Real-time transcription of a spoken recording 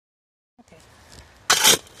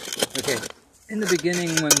Okay, in the beginning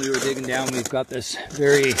when we were digging down, we've got this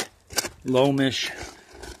very loamish,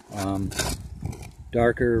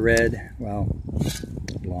 darker red, well,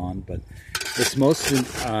 blonde, but it's mostly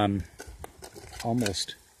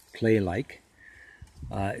almost clay-like.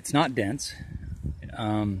 It's not dense.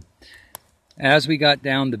 As we got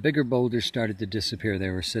down, the bigger boulders started to disappear. They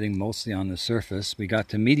were sitting mostly on the surface. We got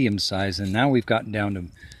to medium size, and now we've gotten down to,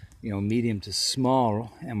 medium to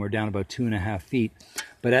small, and we're down about 2.5 feet.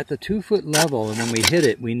 But at the 2-foot level, and when we hit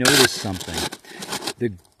it, we noticed something.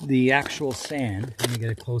 The actual sand, let me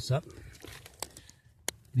get a close up.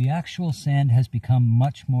 The actual sand has become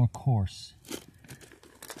much more coarse.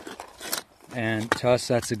 And to us,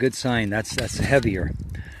 that's a good sign. That's heavier.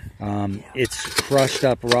 It's crushed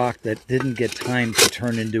up rock that didn't get time to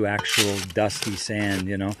turn into actual dusty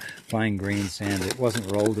sand, fine grained sand. It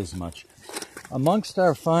wasn't rolled as much. Amongst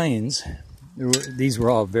our finds, these were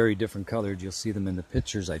all very different colored. You'll see them in the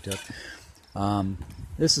pictures I took.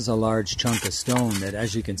 This is a large chunk of stone that,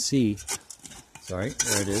 as you can see, sorry,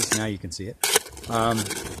 there it is, now you can see it,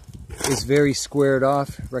 is very squared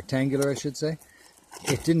off, rectangular I should say.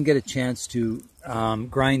 It didn't get a chance to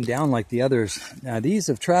grind down like the others. Now these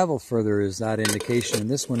have traveled further, is that indication, and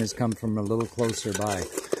this one has come from a little closer by.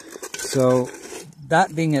 So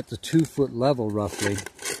that being at the 2-foot level roughly,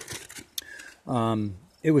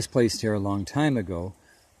 it was placed here a long time ago,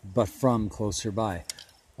 but from closer by.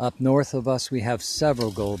 Up north of us we have several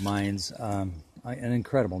gold mines, an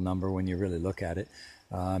incredible number when you really look at it.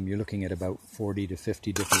 You're looking at about 40 to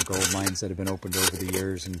 50 different gold mines that have been opened over the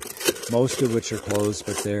years, and most of which are closed,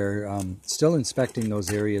 but they're still inspecting those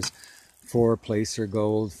areas for placer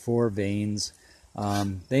gold, for veins.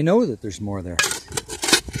 They know that there's more there.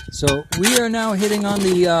 So we are now hitting on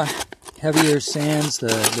the heavier sands,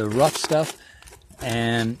 the rough stuff,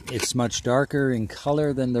 and it's much darker in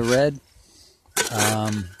color than the red.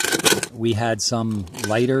 We had some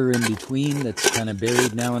lighter in between that's kind of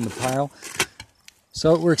buried now in the pile.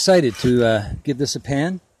 So we're excited to give this a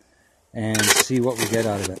pan and see what we get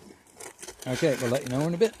out of it. Okay, we'll let you know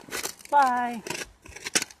in a bit. Bye.